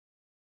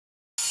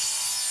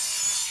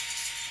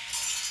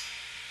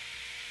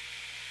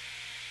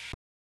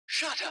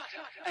Shut up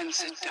and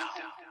sit down.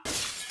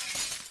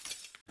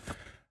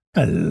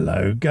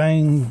 Hello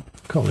gang,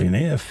 Colin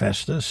here,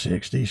 Festa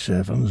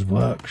 67's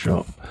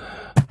workshop.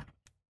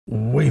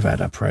 We've had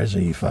a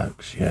prezzie,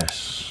 folks,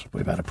 yes.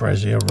 We've had a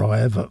prezzie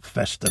arrive at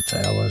Festa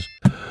Towers,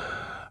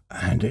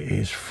 and it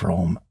is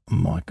from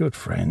my good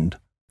friend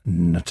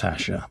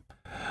Natasha,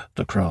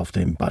 the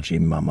crafting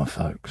budgie mama,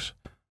 folks.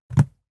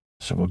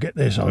 So we'll get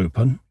this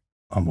open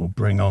and we'll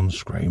bring on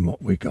screen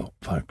what we got,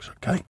 folks,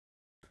 okay?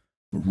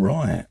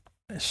 Right,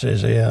 it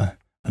says here,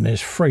 and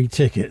there's 3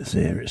 tickets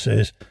here. It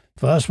says,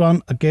 first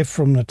one, a gift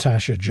from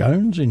Natasha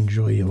Jones.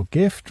 Enjoy your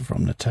gift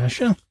from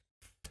Natasha.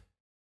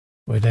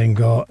 We then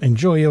got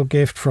enjoy your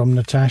gift from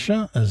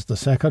Natasha as the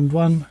second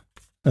one.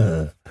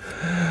 And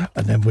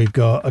then we've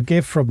got a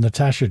gift from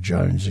Natasha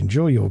Jones.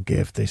 Enjoy your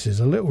gift. This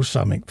is a little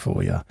something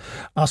for you.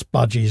 Us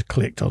budgies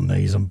clicked on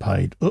these and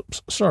paid.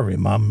 Oops, sorry,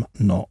 Mum.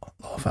 Not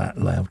laugh out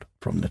loud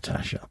from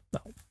Natasha.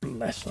 Oh,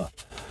 bless her.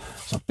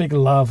 So big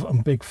love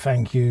and big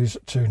thank yous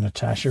to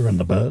Natasha and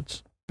the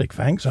birds. Big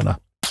thanks and a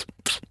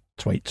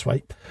tweet,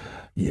 tweet.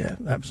 Yeah,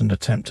 that was an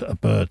attempt at a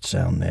bird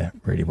sound there.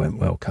 Really went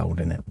well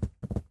cold in it.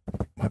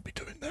 Won't be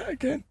doing that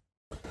again.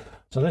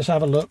 So let's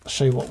have a look,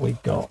 see what we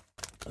got.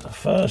 So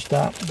first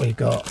up, we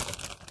got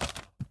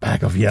a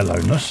bag of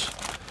yellowness.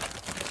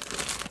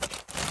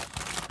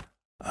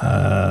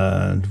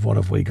 And what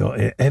have we got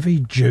here? Heavy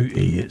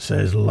duty, it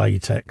says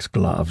latex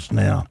gloves.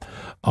 Now,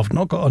 I've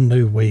not got a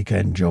new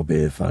weekend job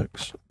here,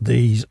 folks.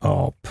 These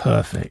are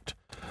perfect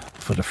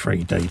for the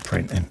 3D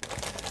printing.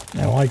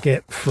 Now, I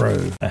get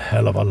through a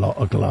hell of a lot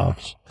of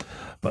gloves,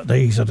 but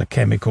these are the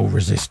chemical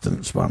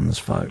resistance ones,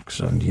 folks.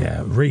 And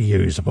yeah,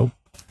 reusable.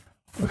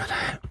 Look at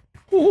that.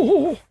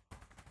 Ooh,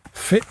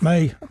 fit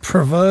me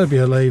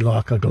proverbially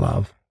like a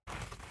glove.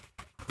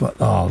 But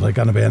oh, they're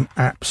going to be an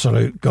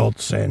absolute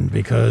godsend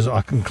because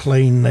I can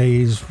clean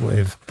these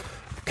with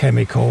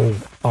chemical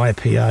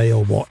IPA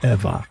or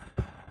whatever,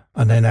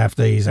 and then have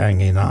these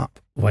hanging up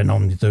when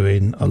I'm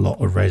doing a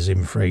lot of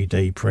resin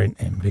 3D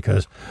printing,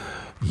 because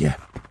yeah,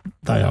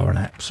 they are an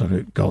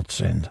absolute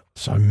godsend.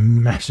 So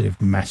massive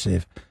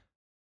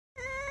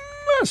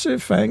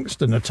thanks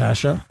to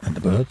Natasha and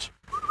the birds.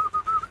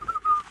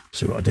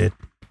 See what I did?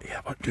 Yeah,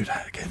 I won't do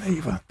that again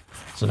either.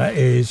 So that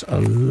is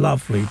a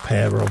lovely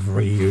pair of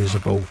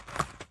reusable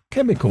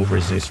chemical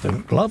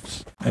resistant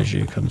gloves, as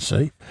you can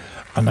see,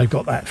 and they've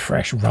got that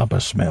fresh rubber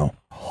smell.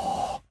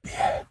 Oh,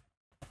 yeah,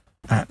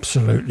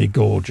 absolutely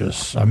gorgeous.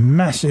 So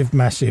massive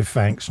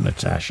thanks,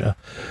 Natasha.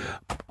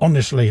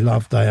 Honestly,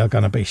 love, they are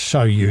going to be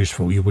so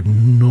useful. You would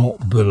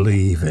not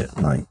believe it,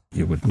 mate.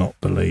 You would not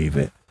believe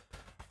it.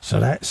 So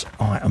that's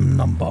item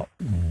number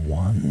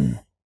 1.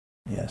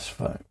 Yes,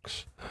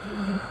 folks.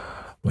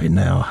 We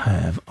now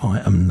have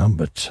item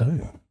number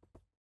 2.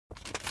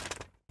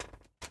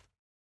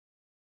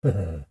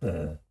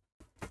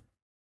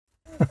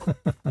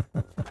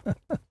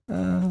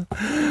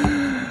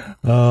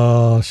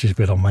 Oh, she's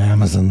been on my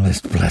Amazon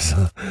list, bless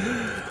her.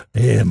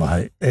 Here,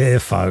 mate. Here,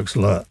 folks,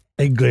 look.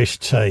 English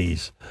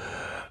teas.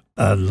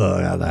 And look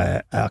at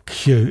that. How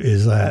cute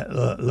is that?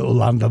 Look, little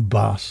London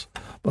bus.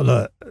 But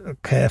look,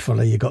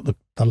 carefully, you got the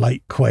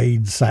late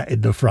Queen sat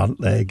in the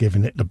front there,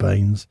 giving it the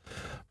beans.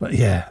 But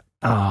yeah.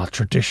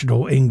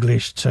 Traditional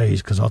English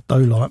teas, because I do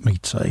like me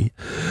tea,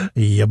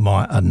 you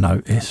might have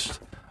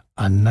noticed.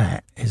 And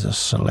that is a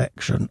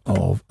selection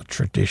of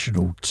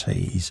traditional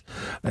teas.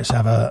 Let's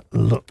have a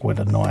look with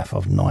a knife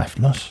of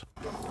knifeness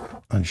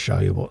and show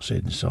you what's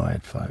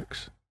inside,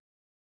 folks.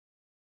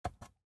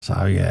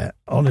 So yeah,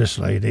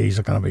 honestly, these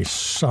are going to be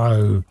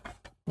so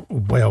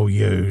well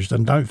used.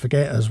 And don't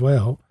forget as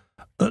well,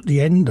 at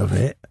the end of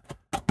it,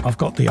 I've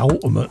got the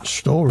ultimate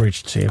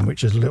storage tin,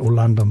 which is a little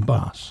London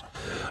bus.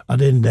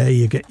 And in there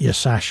you get your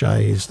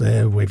sachets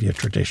there with your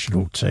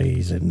traditional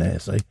teas in there.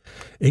 See,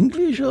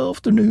 English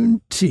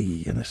afternoon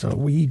tea. And it's a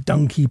wee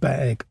donkey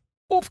bag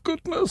of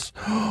goodness.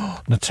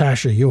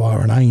 Natasha, you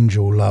are an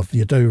angel, love.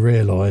 You do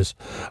realise.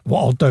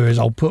 What I'll do is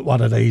I'll put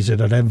one of these in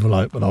an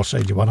envelope and I'll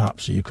send you one up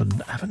so you can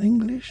have an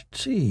English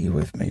tea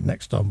with me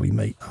next time we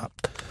meet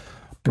up.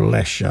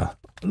 Bless you.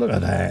 Look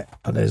at that.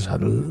 And there's a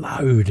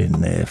load in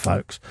there,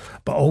 folks.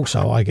 But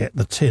also I get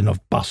the tin of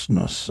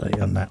busness, see,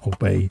 and that will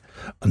be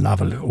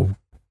another little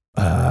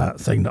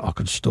thing that I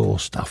could store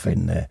stuff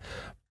in there.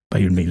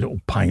 Be me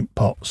little paint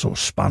pots or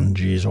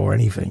sponges or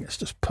anything. It's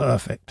just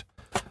perfect.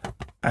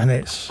 And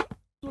it's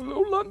a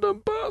little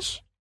London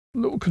bus.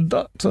 Little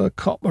conductor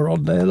copper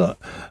on there.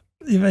 Look,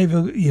 you've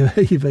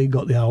even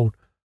got the old,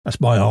 that's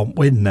my Aunt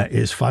Win, that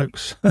is,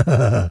 folks.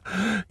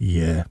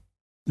 Yeah,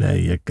 there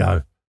you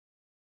go.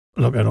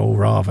 Looking all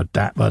rather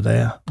dapper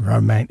there.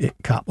 Romantic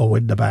couple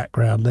in the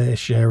background there,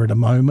 sharing a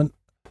moment.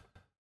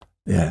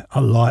 Yeah, I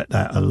like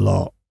that a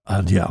lot.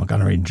 And yeah, I'm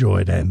going to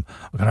enjoy them.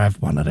 I'm going to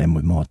have one of them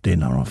with my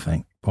dinner, I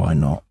think. Why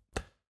not?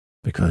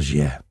 Because,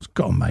 yeah, it's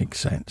got to make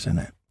sense,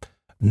 innit?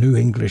 New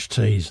English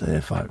teas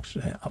there, folks.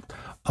 Yeah,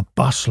 a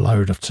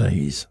busload of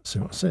teas. See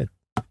what I said?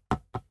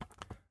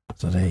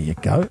 So there you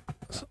go.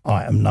 That's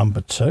item number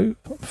 2.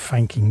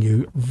 Thanking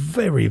you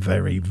very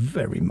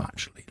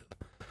much,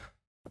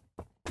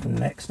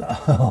 Next,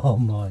 oh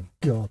my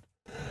God.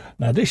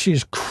 Now this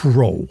is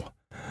cruel.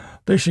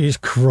 This is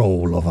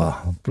cruel of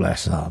her,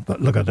 bless her.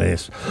 But look at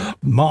this.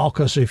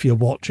 Marcus, if you're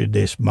watching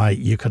this, mate,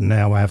 you can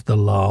now have the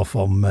laugh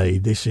on me.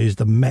 This is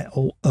the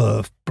Metal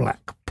Earth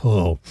Black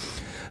Pearl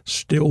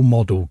Steel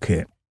Model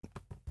Kit.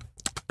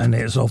 And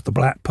it's of the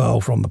Black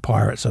Pearl from the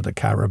Pirates of the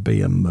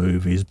Caribbean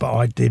movies. But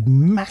I did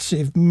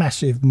massive,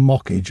 massive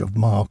mockage of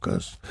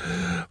Marcus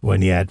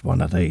when he had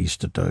one of these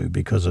to do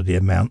because of the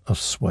amount of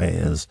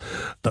swears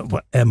that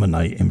were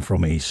emanating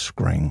from his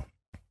screen.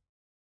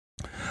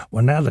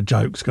 Well, now the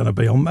joke's going to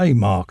be on me,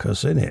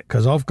 Marcus, isn't it?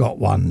 Because I've got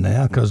one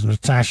now, because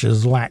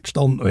Natasha's latched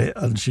onto it,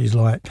 and she's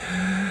like,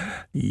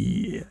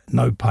 yeah,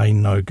 no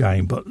pain, no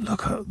gain. But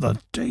look at the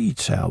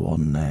detail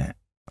on that.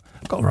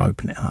 Got to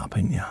open it up,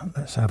 ain't you?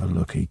 Let's have a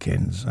looky,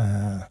 Kins.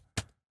 How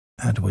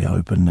do we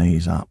open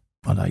these up?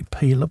 Are they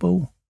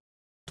peelable?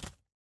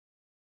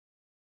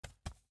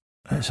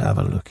 Let's have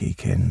a looky,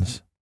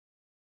 Kins.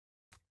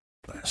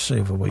 Let's see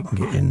if we can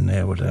get in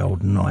there with the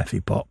old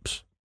knifey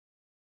pops.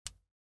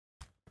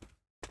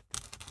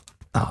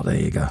 Oh, there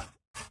you go.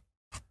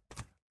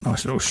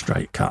 Nice little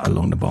straight cut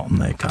along the bottom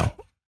there, Cole.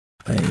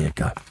 There you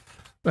go.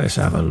 Let's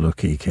have a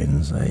looky,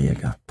 Kins. There you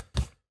go.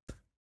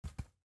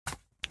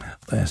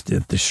 There's the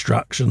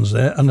instructions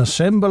there. An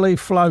assembly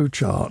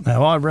flowchart.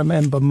 Now, I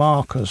remember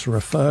Marcus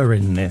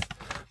referring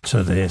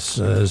to this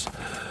as,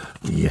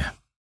 yeah.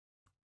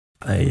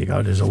 There you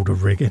go. There's all the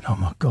rigging. Oh,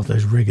 my God,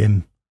 there's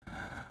rigging.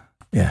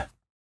 Yeah.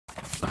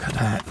 Look at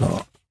that,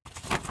 look.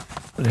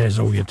 There's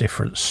all your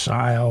different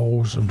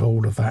sails and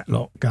all of that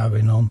lot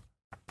going on.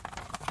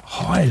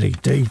 Highly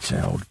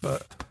detailed,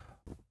 but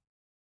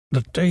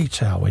the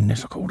detail in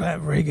this, look, all that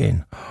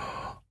rigging.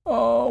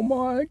 Oh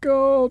my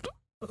God.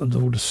 And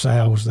all the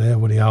sails there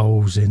with the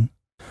holes in.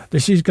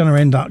 This is going to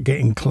end up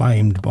getting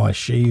claimed by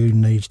She Who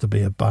Needs to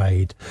Be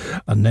Obeyed.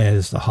 And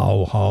there's the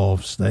whole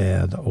halves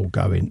there that all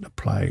go into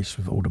place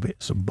with all the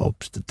bits and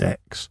bobs, the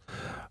decks,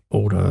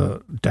 all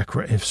the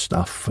decorative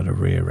stuff for the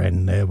rear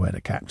end there where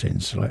the captain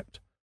slept.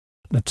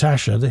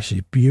 Natasha, this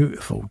is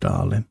beautiful,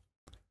 darling.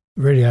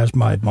 It really has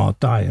made my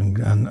day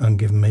and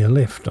given me a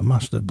lift, I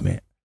must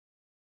admit.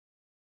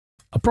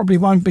 I probably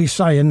won't be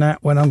saying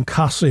that when I'm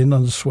cussing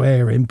and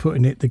swearing,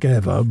 putting it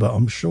together, but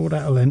I'm sure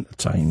that'll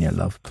entertain you,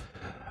 love.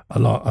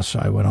 Like I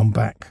say, when I'm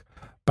back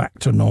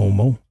to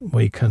normal,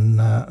 we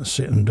can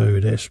sit and do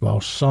this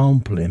while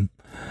sampling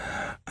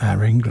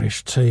our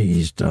English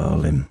teas,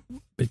 darling.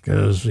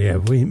 Because, yeah,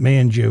 me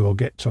and you will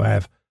get to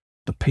have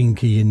the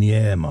pinky in the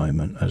air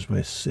moment as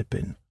we're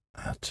sipping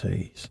our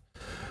teas.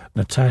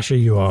 Natasha,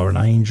 you are an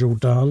angel,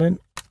 darling.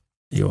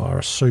 You are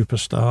a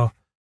superstar.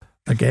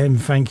 Again,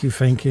 thank you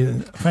for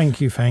thinking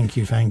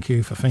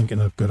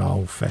of good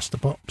old Festa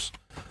Pops.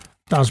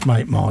 Does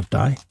make my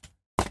day.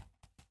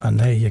 And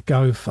there you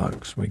go,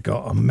 folks. We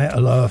got a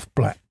Metal Earth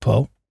Black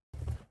Pearl.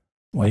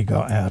 We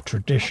got our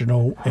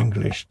traditional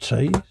English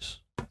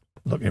teas,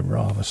 looking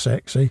rather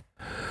sexy.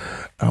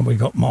 And we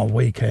got my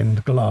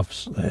weekend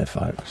gloves there,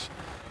 folks.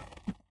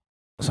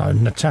 So,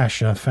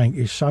 Natasha, thank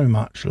you so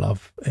much,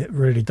 love. It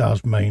really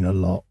does mean a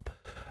lot.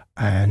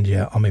 And,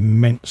 yeah, I'm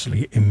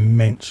immensely,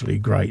 immensely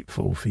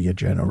grateful for your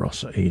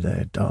generosity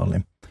there,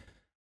 darling.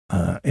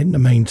 In the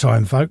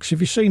meantime, folks,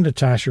 if you've seen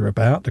Natasha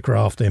about, the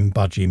crafting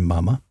budgie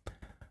mama,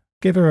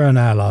 give her an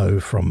hello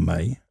from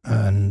me.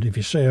 And if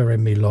you see her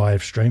in me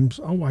live streams,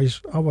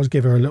 always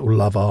give her a little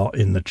love art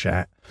in the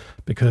chat,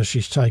 because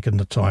she's taken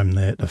the time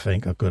there to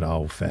think of good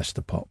old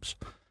Festa Pops.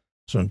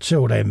 So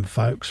until then,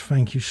 folks,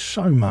 thank you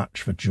so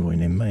much for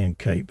joining me and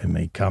keeping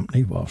me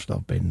company whilst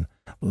I've been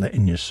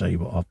letting you see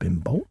what I've been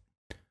bought.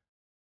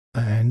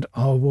 And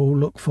I will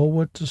look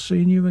forward to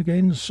seeing you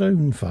again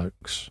soon,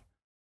 folks.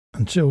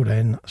 Until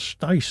then,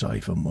 stay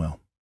safe and well.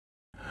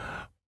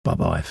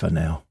 Bye-bye for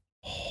now.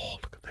 Oh,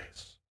 look at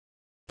this.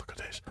 Look at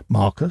this.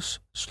 Marcus,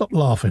 stop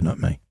laughing at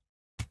me.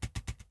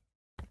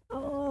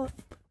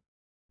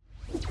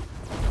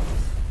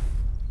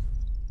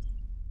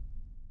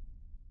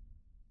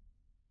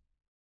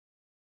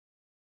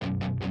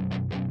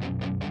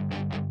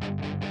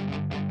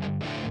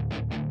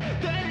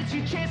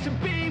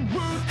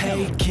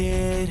 Hey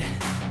kid,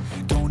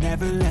 don't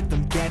ever let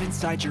them get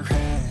inside your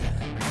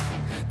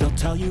head. They'll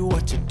tell you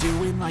what to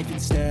do in life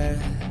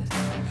instead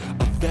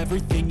of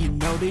everything you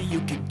know that you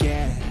could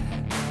get.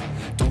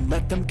 Don't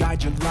let them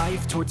guide your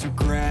life towards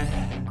regret.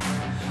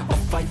 I'll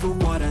fight for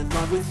what I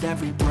love with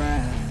every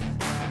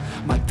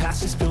breath. My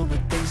past is filled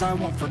with things I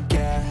won't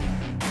forget.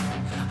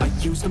 I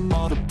use them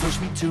all to push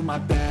me to my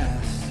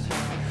best.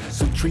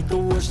 So treat the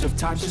worst of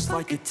times just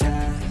like a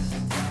test.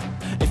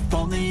 If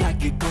only I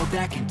could go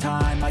back in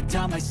time, I'd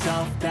tell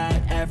myself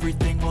that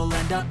everything will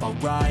end up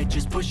alright.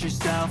 Just push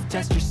yourself,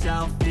 test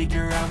yourself,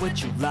 figure out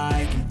what you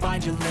like, and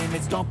find your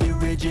limits, don't be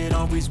rigid,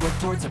 always work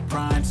towards a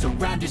prime.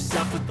 Surround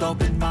yourself with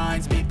open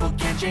minds, people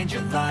can change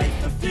your life.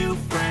 A few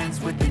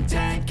friends with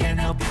intent can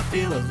help you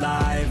feel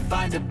alive.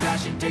 Find a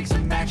passion, take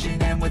some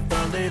action, and with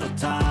a little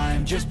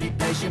time, just be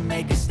patient,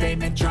 make a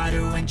statement, try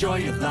to enjoy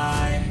your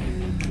life.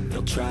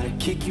 They'll try to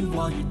kick you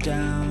while you're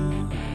down,